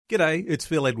G'day, it's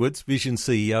Phil Edwards, Vision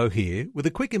CEO here, with a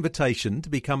quick invitation to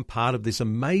become part of this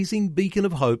amazing beacon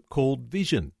of hope called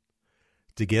Vision.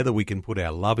 Together we can put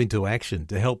our love into action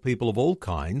to help people of all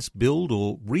kinds build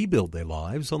or rebuild their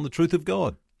lives on the truth of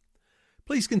God.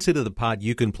 Please consider the part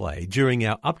you can play during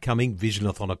our upcoming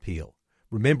Visionathon appeal,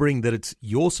 remembering that it's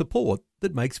your support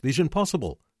that makes Vision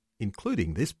possible,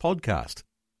 including this podcast.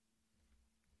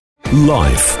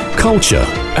 Life, culture,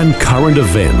 and current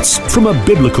events from a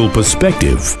biblical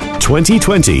perspective.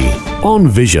 2020 on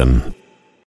Vision.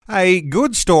 A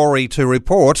good story to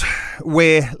report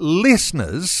where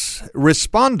listeners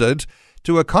responded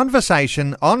to a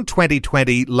conversation on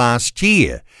 2020 last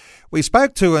year. We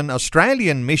spoke to an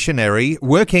Australian missionary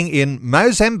working in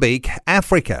Mozambique,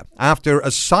 Africa, after a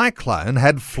cyclone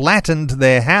had flattened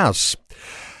their house.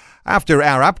 After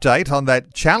our update on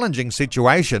that challenging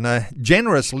situation, a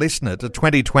generous listener to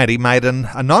 2020 made an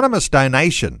anonymous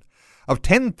donation of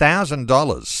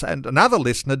 $10,000 and another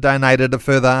listener donated a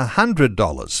further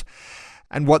 $100.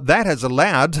 And what that has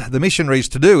allowed the missionaries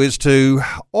to do is to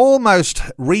almost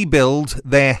rebuild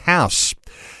their house.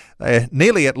 They're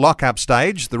nearly at lock-up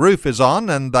stage, the roof is on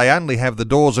and they only have the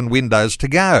doors and windows to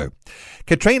go.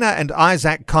 Katrina and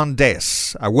Isaac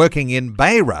Condesse are working in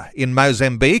Beira in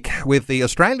Mozambique with the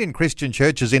Australian Christian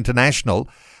Churches International,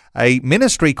 a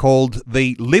ministry called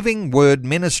the Living Word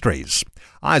Ministries.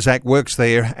 Isaac works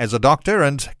there as a doctor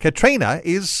and Katrina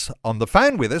is on the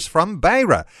phone with us from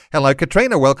Beira. Hello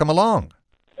Katrina, welcome along.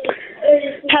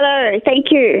 Hello, thank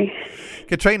you.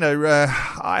 Katrina,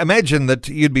 I imagine that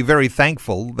you'd be very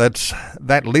thankful that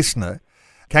that listener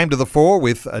came to the fore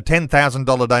with a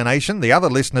 $10,000 donation, the other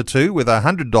listener too with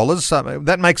 $100.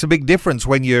 That makes a big difference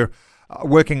when you're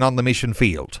working on the mission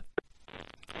field.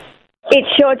 It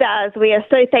sure does. We are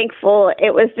so thankful.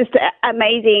 It was just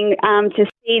amazing to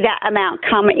see that amount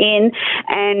come in,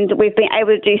 and we've been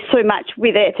able to do so much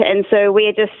with it. And so we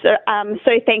are just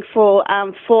so thankful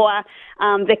for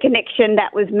the connection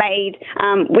that was made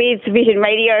with Vision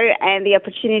Radio and the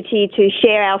opportunity to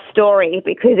share our story,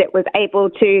 because it was able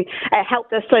to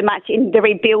help us so much in the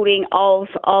rebuilding of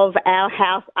our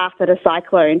house after the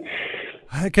cyclone.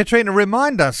 Katrina,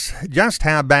 remind us just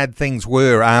how bad things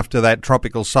were after that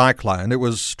tropical cyclone. It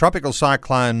was Tropical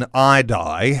Cyclone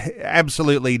Idai,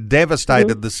 absolutely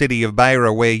devastated the city of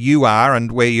Beira where you are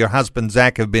and where your husband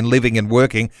Zach have been living and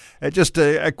working. Just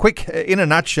a quick, in a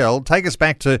nutshell, take us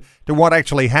back to what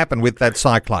actually happened with that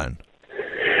cyclone.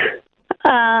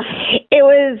 It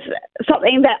was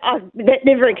something that I've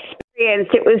never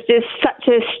experienced. It was just such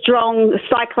a strong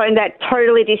cyclone that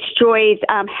totally destroyed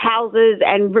houses,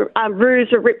 and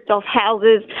roofs were ripped off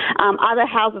houses. Other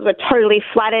houses were totally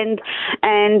flattened,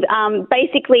 and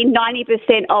basically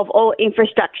 90% of all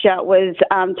infrastructure was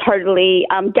totally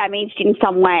damaged in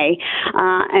some way.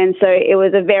 And so it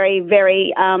was a very,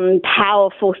 very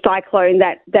powerful cyclone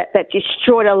that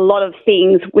destroyed a lot of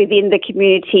things within the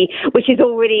community, which is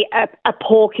already a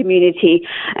poor community.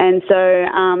 And so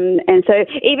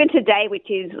even today, which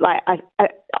is like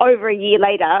over a year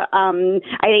later,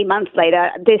 18 months later,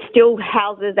 there's still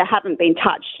houses that haven't been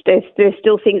touched. There's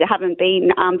still things that haven't been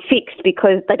fixed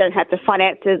because they don't have the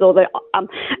finances or the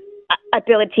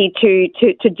ability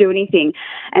to do anything.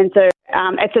 And so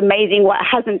it's amazing what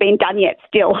hasn't been done yet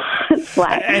still.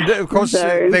 And of course,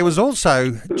 there was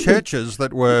also churches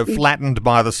that were flattened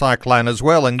by the cyclone as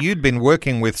well, and you'd been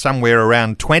working with somewhere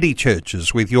around 20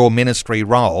 churches with your ministry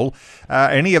role.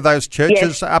 Any of those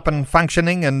churches up and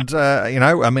functioning? And,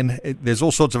 there's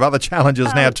all sorts of other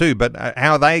challenges now too, but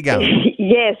how are they going?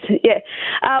 Yes, yeah.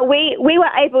 We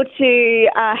were able to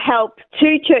help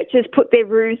 2 churches put their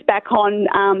roofs back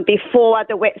on before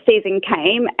the wet season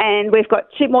came, and we've got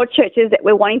 2 more churches that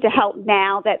we're wanting to help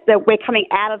now that we're coming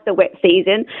out of the wet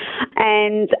season,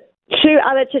 and 2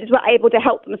 other churches were able to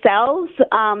help themselves,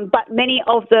 but many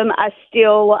of them are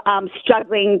still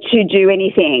struggling to do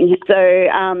anything. So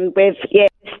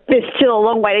there's still a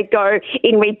long way to go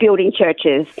in rebuilding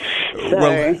churches.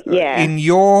 In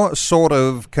your sort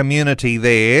of community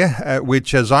there,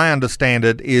 which as I understand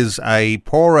it is a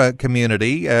poorer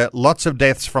community, lots of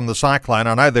deaths from the cyclone.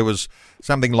 I know there was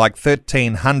something like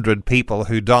 1,300 people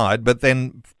who died, but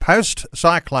then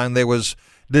post-cyclone there was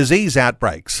disease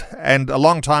outbreaks and a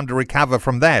long time to recover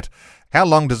from that. How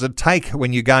long does it take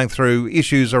when you're going through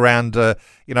issues around,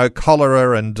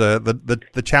 cholera and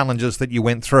the challenges that you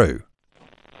went through?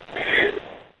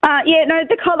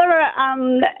 The cholera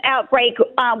outbreak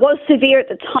was severe at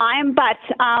the time, but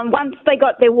once they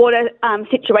got their water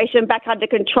situation back under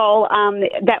control,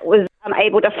 that was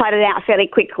able to fight it out fairly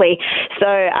quickly. So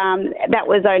that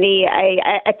was only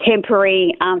a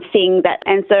temporary thing.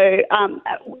 And so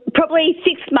probably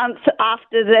 6 months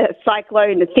after the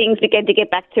cyclone, things began to get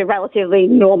back to relatively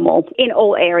normal in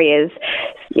all areas.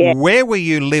 Yeah. Where were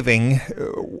you living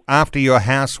after your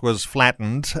house was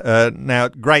flattened? Now,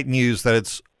 great news that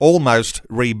it's almost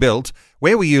rebuilt.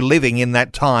 Where were you living in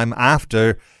that time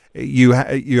after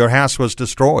your house was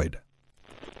destroyed?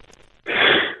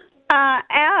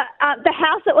 The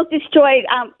house that was destroyed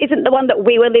isn't the one that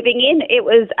we were living in. It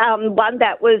was one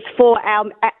that was for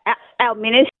our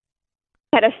ministry.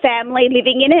 Had a family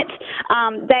living in it.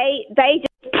 They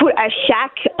just put a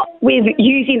shack with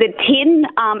using the tin,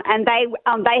 and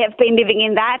they have been living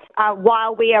in that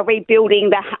while we are rebuilding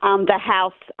the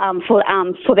house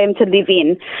for them to live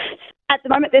in. At the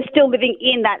moment, they're still living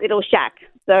in that little shack.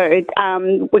 So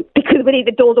because we need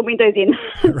the doors and windows in,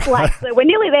 right. So we're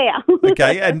nearly there.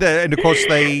 Okay, and of course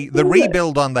the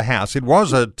rebuild on the house, it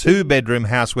was a 2-bedroom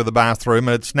house with a bathroom,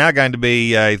 and it's now going to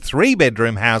be a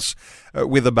 3-bedroom house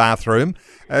with a bathroom.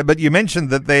 But you mentioned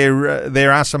that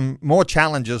there are some more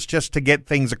challenges just to get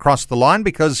things across the line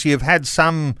because you've had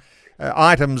some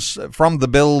items from the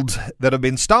build that have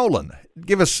been stolen.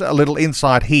 Give us a little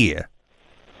insight here.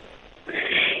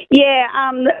 Yeah,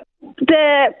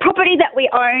 the property that we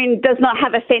own does not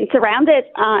have a fence around it,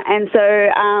 and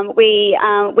so we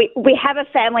have a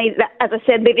family that, as I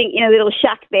said, living in a little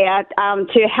shack there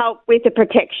to help with the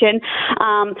protection,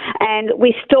 and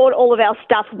we stored all of our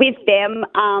stuff with them,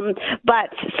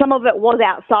 but some of it was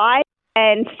outside,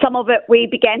 and some of it we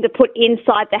began to put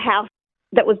inside the house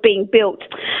that was being built.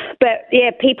 But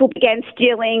yeah, people began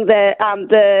stealing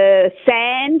the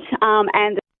sand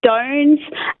and stones.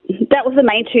 That was the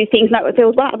main two things. No, there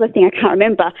was one other thing I can't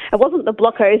remember. It wasn't the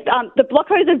blockos. The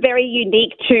blockos are very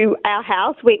unique to our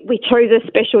house. We chose a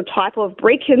special type of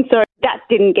brick, and so that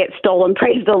didn't get stolen,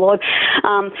 praise the Lord.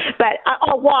 But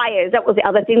wires, that was the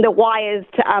other thing, the wires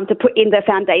to put in the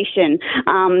foundation.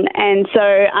 And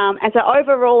so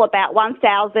overall about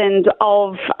 1,000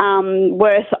 of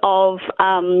worth of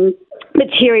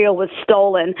material was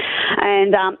stolen,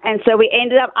 and so we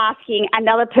ended up asking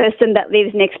another person that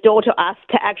lives next door to us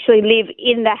to actually live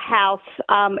in the house.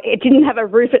 It didn't have a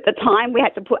roof at the time. We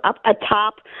had to put up a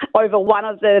tarp over one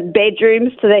of the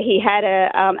bedrooms so that he had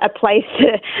a place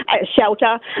to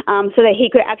shelter, so that he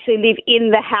could actually live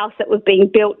in the house that was being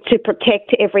built to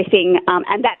protect everything,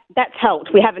 and that's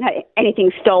helped. We haven't had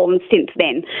anything stolen since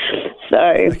then. So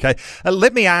okay,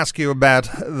 let me ask you about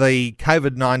the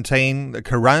COVID-19, the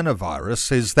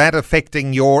coronavirus. Is that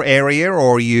affecting your area,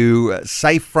 or are you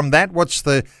safe from that? What's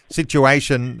the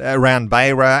situation around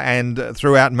Beira and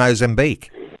throughout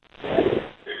Mozambique?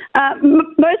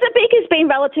 Mozambique has been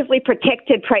relatively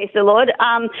protected, praise the Lord.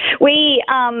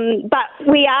 But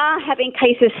we are having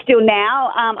cases still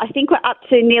now. I think we're up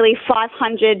to nearly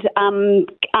 500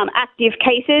 active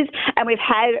cases, and we've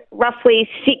had roughly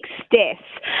 6 deaths.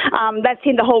 That's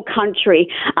in the whole country.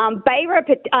 Beira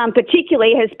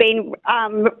particularly has been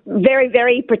very,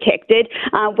 very protected.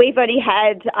 We've only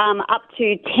had up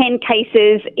to 10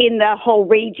 cases in the whole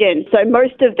region. So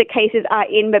most of the cases are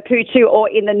in Maputo or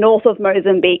in the north of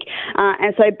Mozambique.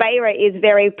 And so Beira is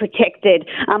very protected.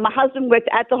 My husband worked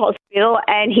at the hospital,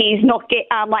 and he's not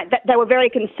they were very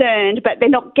concerned, but they're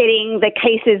not getting the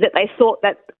cases that they thought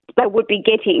that they would be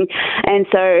getting, and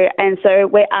so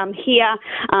we're here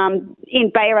in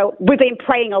Beira. We've been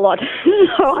praying a lot.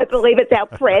 So I believe it's our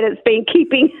prayer that's been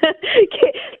keeping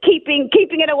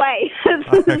it away.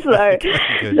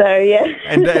 so yeah.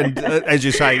 And as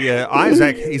you say,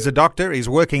 Isaac is a doctor. He's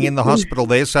working in the hospital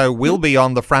there, so we'll be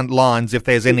on the front lines if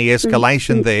there's any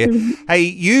escalation there. Hey,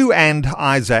 you and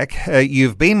Isaac,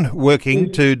 you've been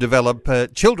working to develop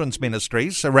children's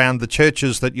ministries around the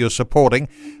churches that you're supporting.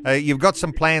 You've got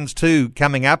some plans too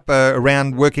coming up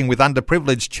around working with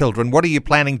underprivileged children. What are you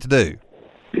planning to do?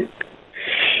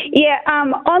 Yeah,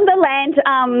 on the land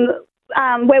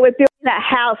where we're building that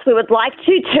house, we would like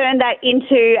to turn that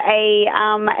into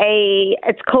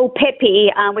it's called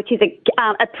Pepe, which is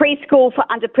a preschool for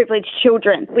underprivileged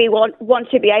children. We want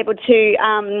to be able to,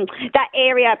 that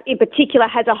area in particular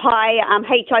has a high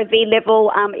HIV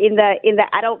level in the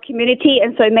adult community,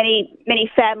 and so many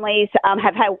families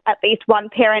have had at least one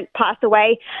parent pass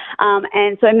away,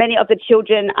 and so many of the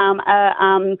children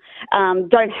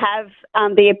don't have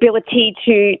the ability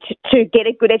to get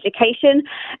a good education,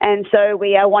 and so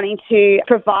we are wanting to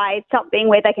provide something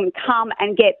where they can come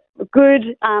and get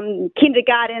good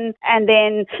kindergarten, and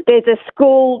then there's a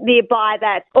school nearby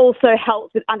that also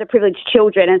helps with underprivileged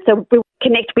children, and so we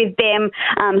connect with them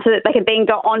so that they can then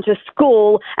go on to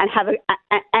school and have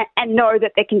and know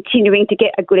that they're continuing to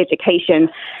get a good education.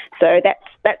 So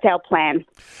that's our plan.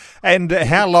 And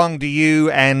how long do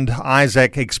you and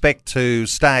Isaac expect to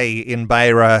stay in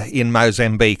Beira in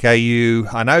Mozambique?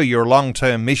 I know you're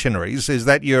long-term missionaries. Is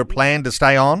that your plan to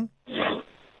stay on?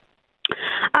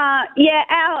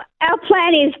 Our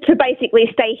plan is to basically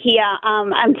stay here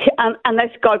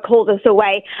unless God calls us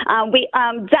away.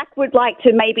 Zach would like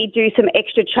to maybe do some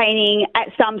extra training at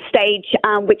some stage,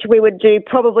 which we would do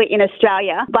probably in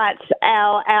Australia. But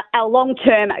our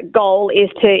long-term goal is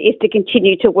to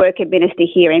continue to work and minister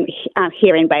here in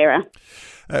Beira.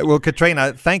 Well,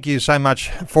 Katrina, thank you so much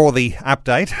for the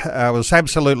update. I was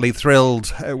absolutely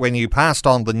thrilled when you passed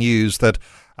on the news that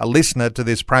a listener to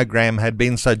this program had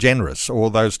been so generous,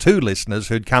 or those two listeners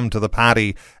who'd come to the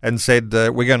party and said,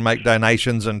 we're going to make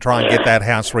donations and try and get that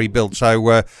house rebuilt.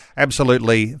 So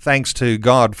absolutely thanks to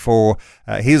God for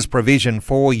his provision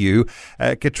for you.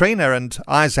 Katrina and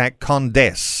Isaac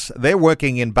Condesse, they're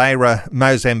working in Beira,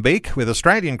 Mozambique with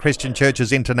Australian Christian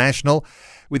Churches International,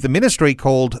 with the ministry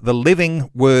called the Living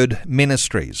Word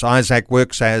Ministries. Isaac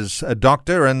works as a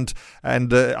doctor, and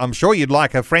I'm sure you'd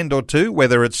like a friend or two,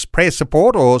 whether it's prayer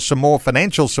support or some more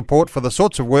financial support for the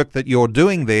sorts of work that you're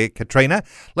doing there, Katrina.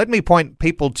 Let me point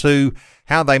people to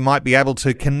how they might be able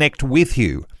to connect with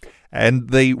you.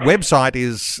 And the website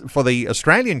is for the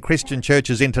Australian Christian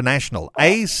Churches International,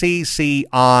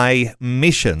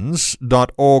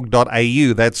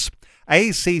 accmissions.org.au. That's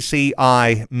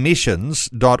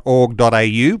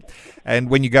accmissions.org.au, and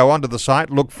when you go onto the site,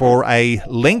 look for a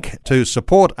link to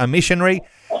support a missionary.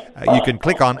 You can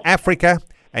click on Africa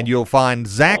and you'll find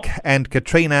Zach and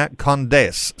Katrina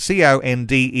Condesse,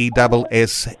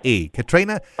 Condesse.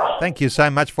 Katrina, thank you so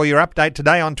much for your update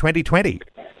today on 2020.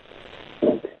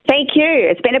 Thank you.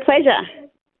 It's been a pleasure.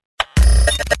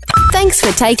 Thanks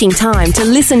for taking time to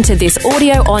listen to this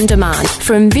audio on demand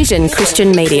from Vision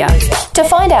Christian Media. To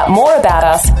find out more about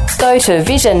us, go to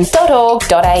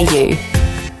vision.org.au.